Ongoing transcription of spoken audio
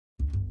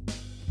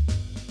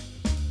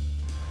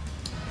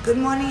Good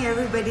morning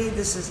everybody,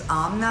 this is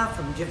Amna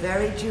from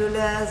Javeri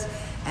Jewelers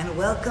and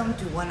welcome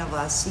to one of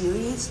our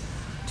series.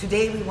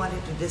 Today we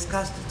wanted to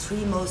discuss the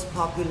three most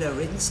popular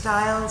ring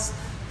styles,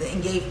 the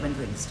engagement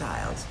ring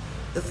styles.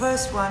 The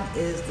first one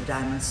is the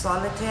diamond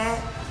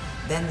solitaire,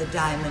 then the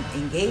diamond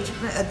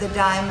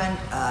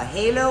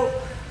halo,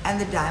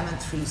 and the diamond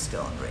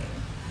 3-stone ring.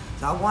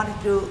 So I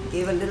wanted to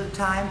give a little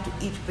time to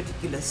each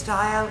particular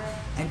style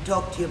and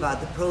talk to you about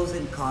the pros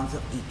and cons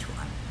of each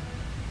one.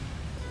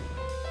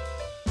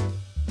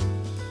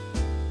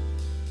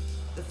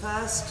 The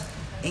first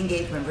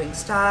engagement ring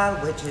style,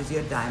 which is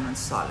your diamond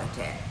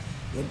solitaire.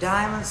 Your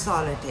diamond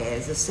solitaire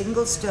is a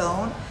single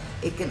stone.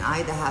 It can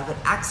either have an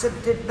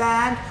accented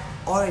band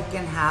or it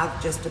can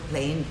have just a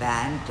plain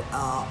band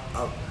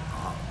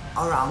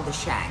around the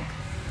shank.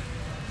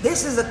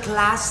 This is a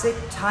classic,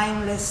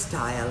 timeless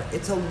style.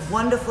 It's a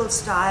wonderful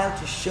style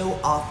to show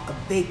off a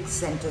big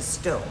center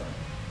stone.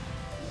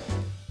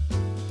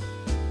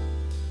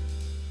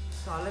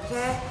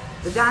 Solitaire.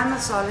 The diamond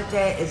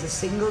solitaire is a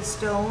single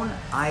stone,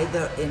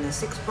 either in a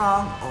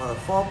 6-prong or a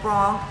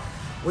 4-prong,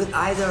 with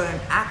either an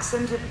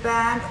accented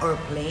band or a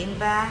plain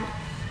band.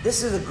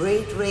 This is a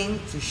great ring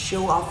to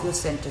show off your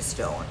center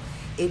stone.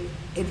 It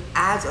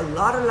adds a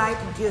lot of light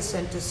into your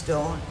center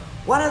stone.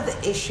 One of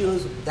the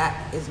issues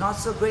that is not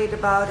so great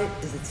about it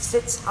is it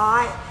sits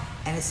high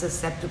and is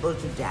susceptible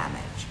to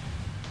damage.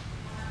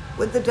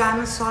 With the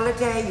diamond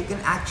solitaire, you can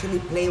actually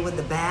play with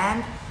the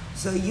band.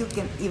 So you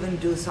can even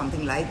do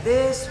something like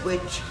this,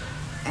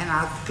 and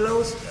I'll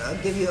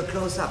give you a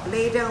close-up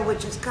later,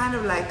 which is kind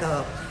of like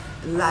a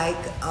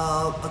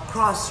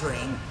cross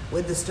ring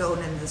with the stone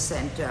in the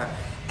center.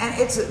 And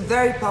it's a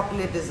very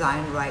popular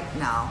design right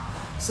now.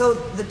 So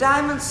the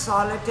diamond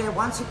solitaire,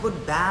 once you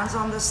put bands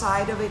on the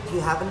side of it, you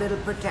have a little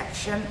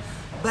protection,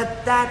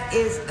 but that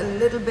is a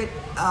little bit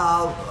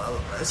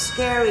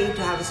scary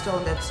to have a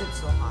stone that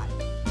sits so high.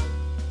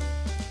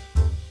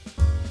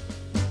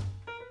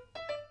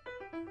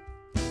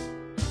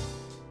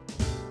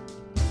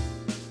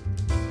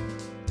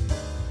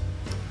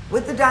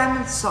 With the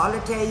diamond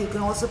solitaire, you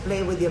can also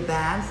play with your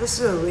bands.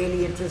 This is a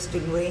really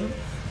interesting ring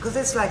because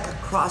it's like a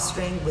cross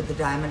ring with the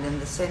diamond in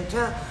the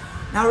center.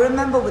 Now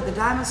remember, with the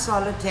diamond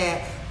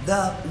solitaire,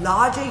 the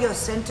larger your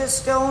center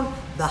stone,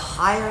 the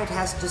higher it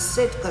has to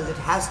sit because it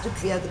has to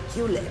clear the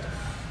Q-lid.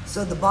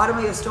 So the bottom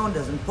of your stone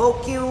doesn't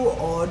poke you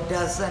or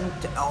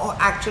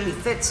actually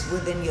fits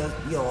within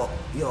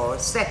your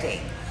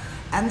setting.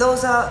 And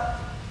those are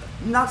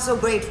not so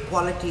great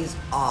qualities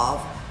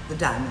of the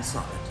diamond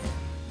solitaire.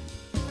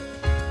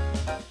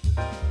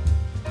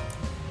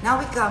 Now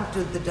we come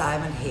to the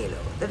diamond halo.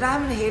 The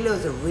diamond halo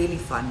is a really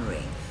fun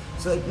ring.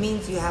 So it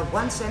means you have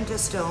one center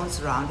stone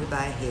surrounded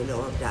by a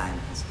halo of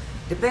diamonds.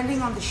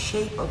 Depending on the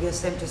shape of your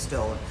center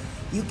stone,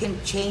 you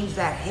can change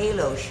that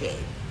halo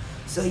shape.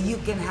 So you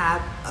can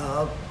have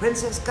a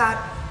princess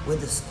cut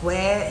with a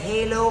square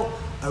halo,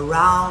 a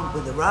round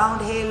with a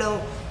round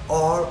halo,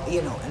 or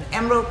an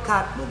emerald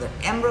cut with an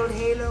emerald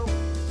halo.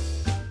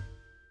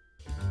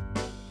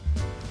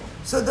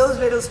 So those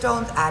little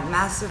stones add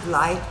massive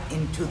light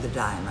into the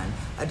diamond.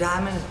 A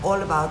diamond is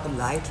all about the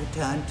light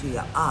return to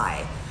your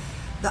eye.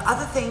 The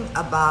other thing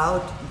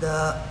about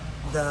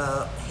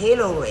the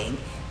halo ring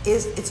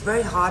is it's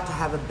very hard to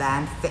have a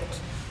band fit.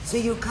 So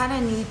you kind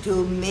of need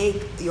to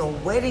make your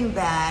wedding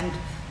band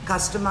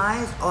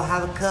customized or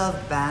have a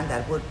curved band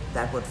that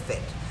would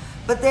fit.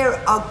 But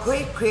there are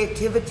great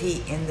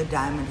creativity in the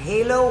diamond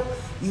halo.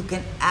 You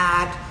can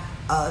add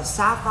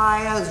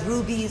sapphires,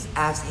 rubies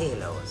as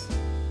halos.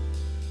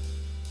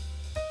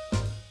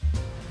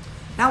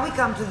 Now we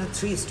come to the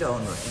 3-stone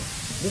ring.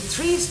 The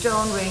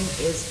 3-stone ring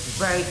is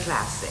very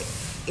classic.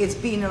 It's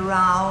been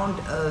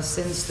around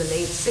since the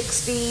late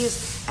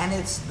 60s, and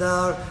it's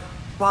the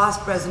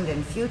past, present,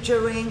 and future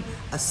ring.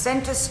 A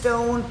center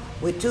stone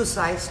with 2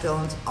 side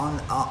stones on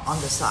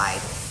the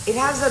side. It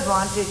has the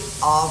advantage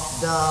of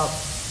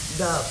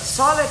the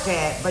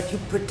solitaire, but you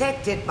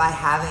protect it by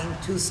having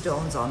 2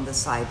 stones on the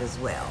side as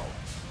well.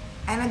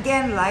 And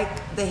again,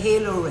 like the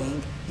halo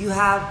ring, you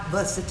have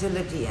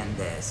versatility in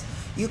this.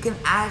 You can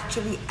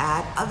actually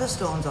add other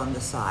stones on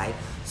the side.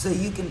 So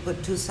you can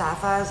put 2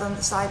 sapphires on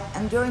the side.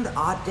 And during the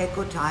Art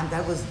Deco time,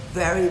 that was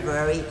very,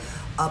 very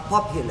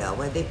popular,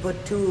 where they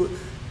put two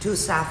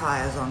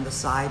sapphires on the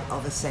side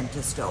of a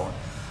center stone.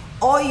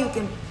 Or you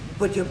can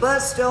put your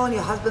birthstone,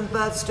 your husband's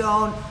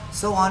birthstone,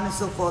 so on and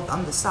so forth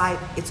on the side.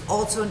 It's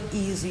also an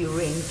easy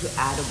ring to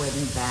add a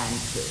wedding band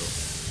to.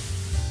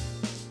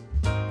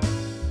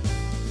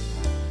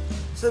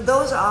 So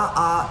those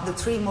are the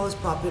 3 most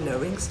popular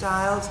ring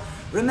styles.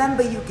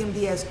 Remember, you can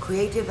be as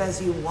creative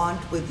as you want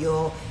with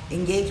your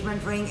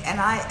engagement ring, and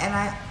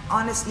I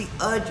honestly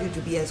urge you to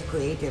be as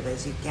creative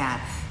as you can.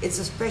 It's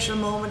a special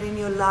moment in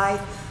your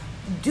life.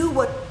 Do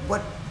what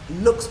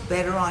looks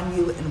better on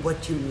you and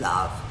what you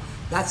love.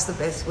 That's the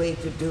best way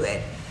to do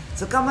it.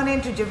 So come on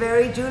into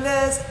Javeri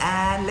Jewelers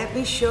and let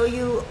me show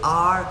you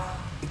our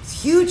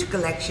huge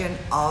collection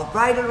of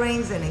bridal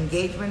rings and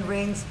engagement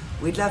rings.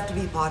 We'd love to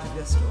be part of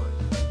your story.